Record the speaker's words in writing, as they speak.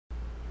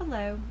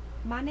Hello,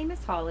 my name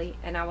is Holly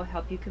and I will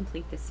help you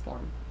complete this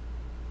form.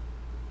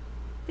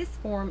 This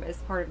form is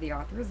part of the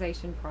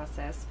authorization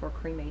process for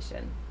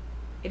cremation.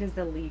 It is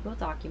a legal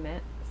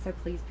document, so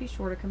please be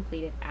sure to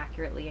complete it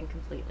accurately and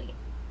completely.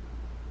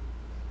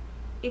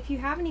 If you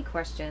have any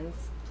questions,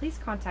 please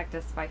contact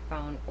us by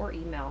phone or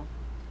email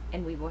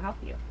and we will help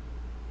you.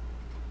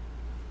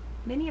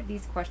 Many of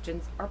these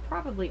questions are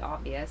probably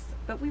obvious,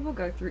 but we will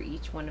go through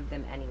each one of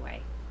them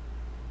anyway.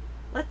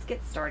 Let's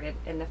get started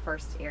in the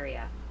first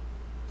area.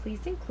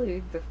 Please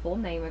include the full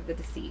name of the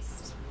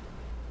deceased.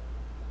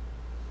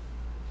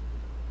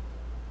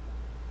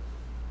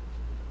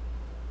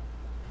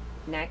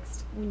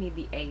 Next, we need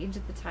the age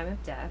at the time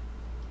of death.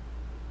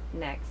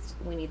 Next,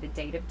 we need the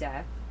date of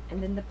death,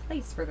 and then the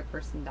place where the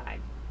person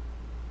died.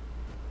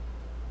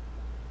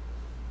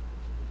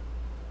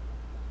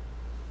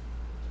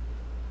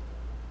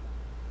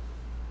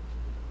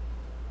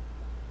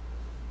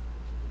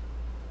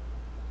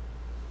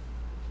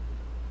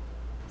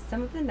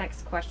 Some of the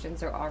next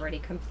questions are already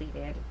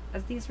completed,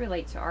 as these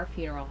relate to our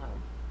funeral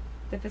home,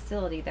 the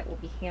facility that will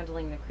be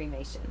handling the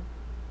cremation.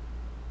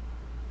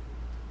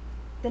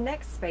 The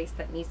next space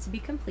that needs to be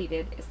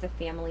completed is the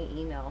family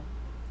email.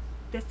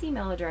 This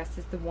email address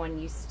is the one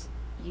used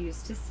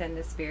to send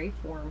this very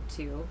form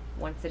to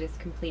once it is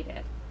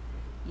completed.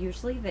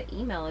 Usually the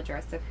email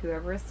address of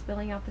whoever is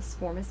filling out this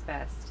form is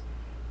best,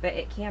 but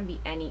it can be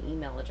any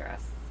email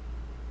address.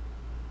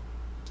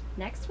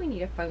 Next, we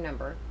need a phone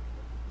number.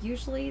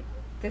 Usually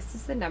this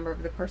is the number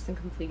of the person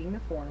completing the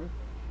form,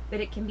 but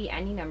it can be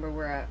any number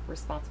where a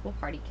responsible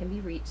party can be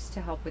reached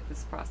to help with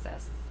this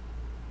process.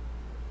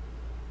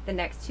 The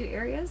next two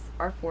areas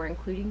are for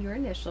including your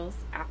initials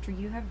after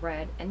you have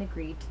read and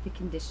agreed to the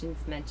conditions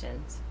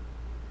mentioned.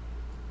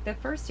 The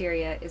first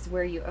area is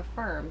where you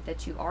affirm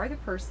that you are the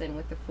person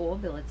with the full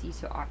ability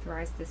to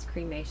authorize this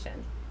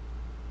cremation.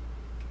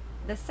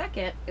 The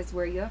second is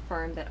where you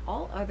affirm that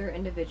all other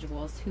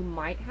individuals who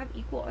might have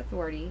equal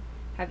authority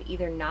have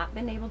either not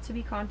been able to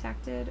be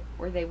contacted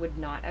or they would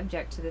not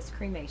object to this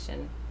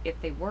cremation if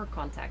they were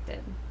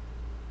contacted.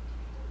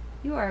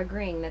 You are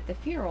agreeing that the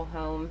funeral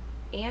home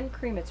and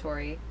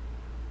crematory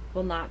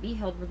will not be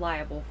held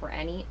liable for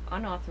any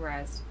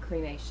unauthorized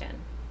cremation.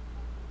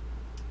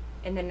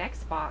 In the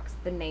next box,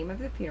 the name of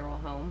the funeral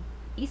home,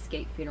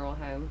 Eastgate Funeral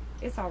Home,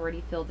 is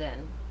already filled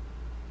in.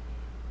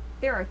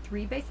 There are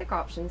three basic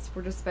options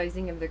for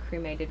disposing of the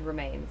cremated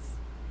remains.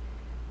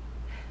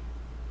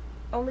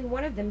 Only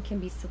one of them can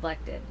be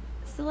selected.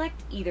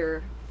 Select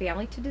either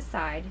family to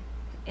decide,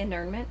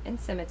 interment and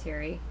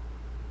cemetery,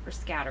 or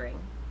scattering.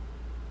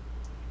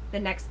 The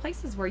next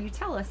place is where you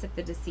tell us if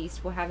the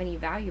deceased will have any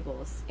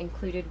valuables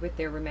included with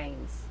their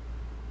remains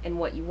and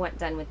what you want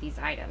done with these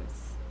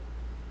items.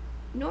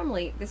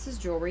 Normally, this is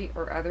jewelry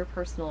or other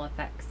personal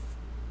effects.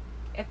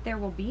 If there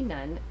will be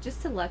none,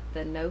 just select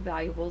the no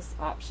valuables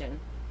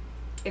option.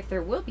 If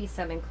there will be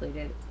some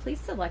included, please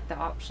select the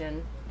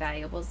option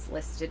valuables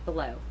listed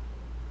below.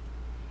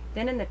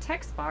 Then in the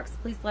text box,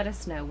 please let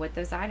us know what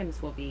those items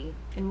will be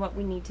and what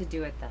we need to do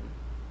with them.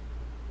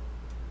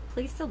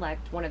 Please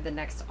select one of the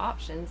next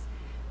options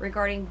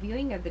regarding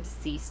viewing of the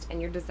deceased and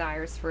your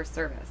desires for a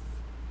service.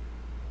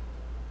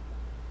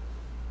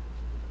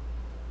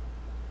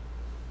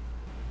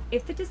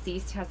 If the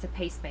deceased has a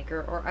pacemaker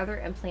or other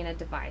implanted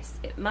device,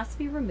 it must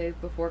be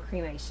removed before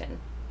cremation.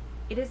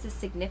 It is a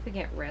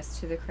significant risk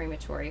to the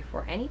crematory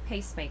for any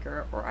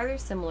pacemaker or other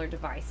similar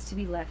device to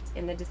be left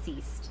in the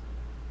deceased.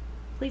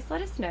 Please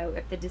let us know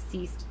if the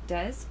deceased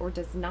does or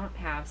does not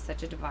have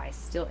such a device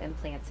still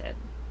implanted.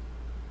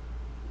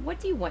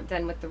 What do you want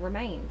done with the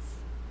remains?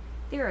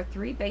 There are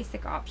three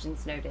basic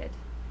options noted.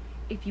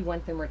 If you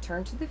want them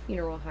returned to the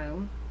funeral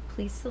home,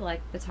 please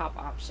select the top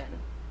option.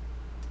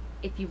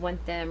 If you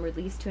want them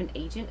released to an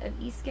agent of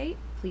Eastgate,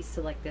 please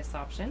select this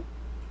option.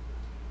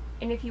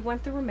 And if you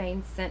want the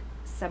remains sent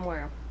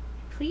somewhere,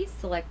 please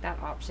select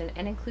that option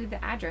and include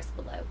the address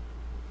below.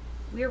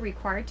 We are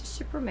required to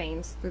ship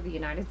remains through the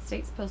United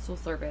States Postal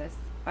Service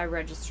by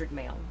registered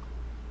mail.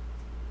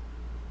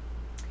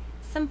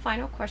 Some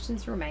final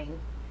questions remain.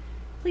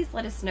 Please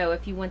let us know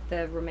if you want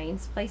the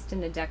remains placed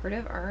in a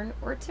decorative urn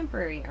or a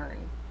temporary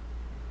urn.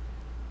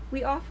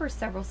 We offer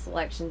several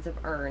selections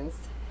of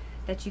urns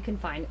that you can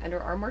find under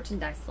our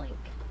merchandise link.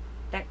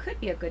 That could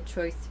be a good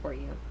choice for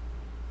you.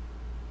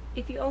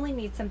 If you only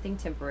need something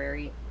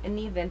temporary, in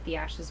the event the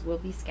ashes will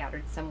be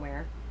scattered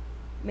somewhere,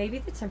 maybe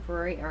the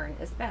temporary urn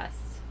is best.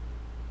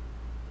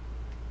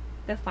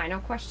 The final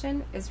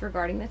question is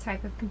regarding the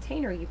type of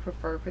container you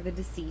prefer for the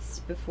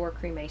deceased before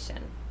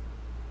cremation.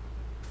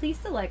 Please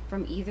select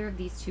from either of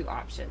these two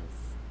options.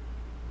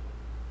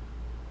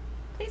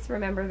 Please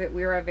remember that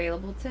we are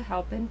available to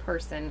help in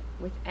person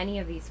with any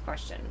of these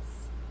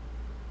questions.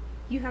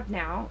 You have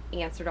now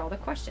answered all the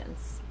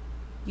questions.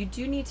 You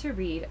do need to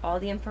read all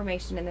the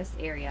information in this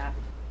area.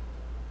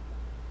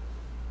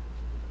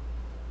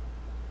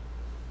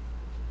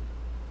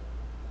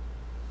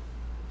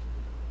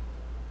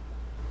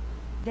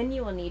 Then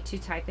you will need to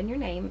type in your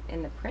name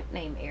in the print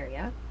name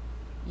area.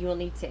 You will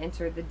need to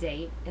enter the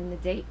date in the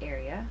date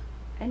area,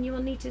 and you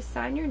will need to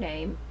sign your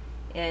name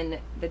in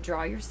the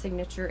Draw Your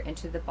Signature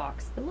into the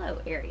Box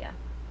Below area.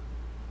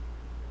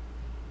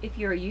 If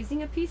you are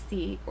using a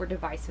PC or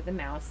device with a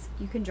mouse,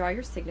 you can draw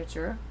your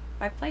signature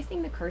by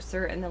placing the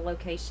cursor in the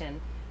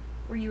location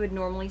where you would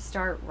normally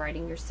start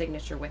writing your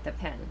signature with a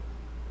pen.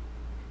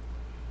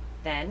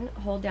 Then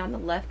hold down the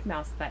left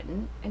mouse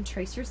button and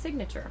trace your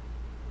signature.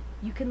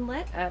 You can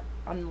let up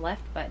on the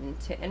left button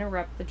to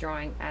interrupt the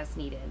drawing as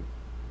needed.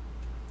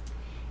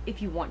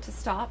 If you want to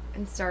stop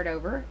and start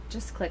over,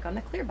 just click on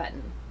the clear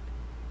button.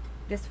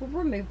 This will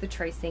remove the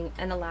tracing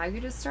and allow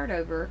you to start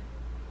over.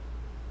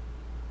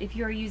 If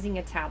you are using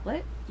a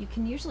tablet, you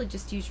can usually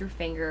just use your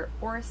finger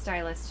or a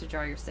stylus to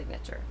draw your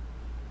signature.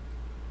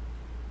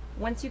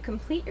 Once you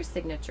complete your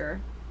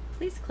signature,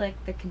 please click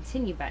the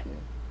Continue button.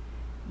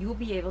 You will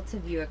be able to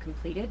view a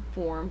completed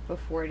form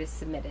before it is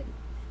submitted.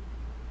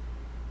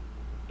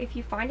 If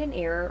you find an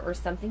error or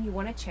something you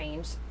want to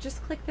change,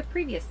 just click the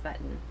Previous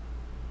button.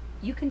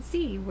 You can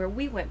see where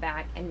we went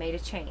back and made a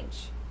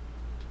change.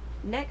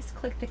 Next,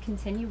 click the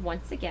Continue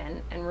once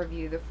again and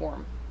review the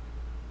form.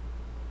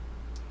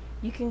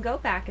 You can go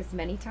back as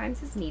many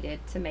times as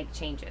needed to make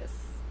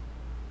changes.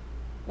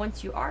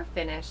 Once you are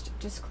finished,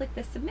 just click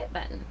the Submit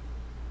button.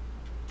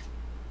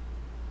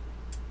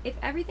 If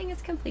everything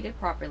is completed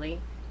properly,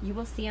 you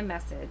will see a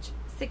message,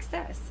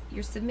 "Success,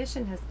 your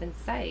submission has been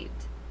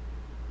saved."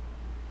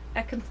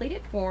 A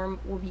completed form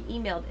will be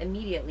emailed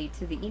immediately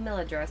to the email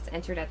address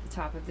entered at the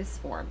top of this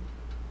form.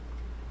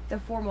 The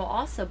form will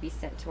also be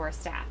sent to our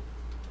staff.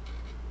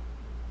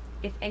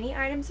 If any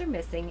items are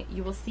missing,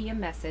 you will see a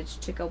message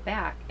to go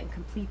back and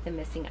complete the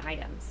missing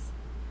items.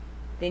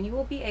 Then you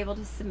will be able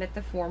to submit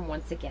the form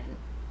once again.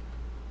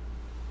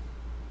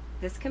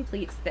 This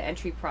completes the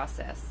entry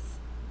process.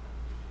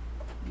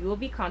 You will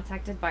be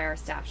contacted by our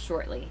staff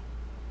shortly.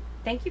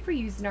 Thank you for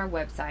using our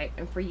website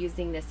and for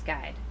using this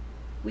guide.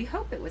 We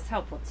hope it was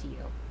helpful to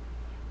you.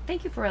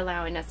 Thank you for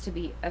allowing us to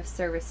be of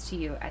service to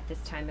you at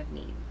this time of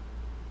need.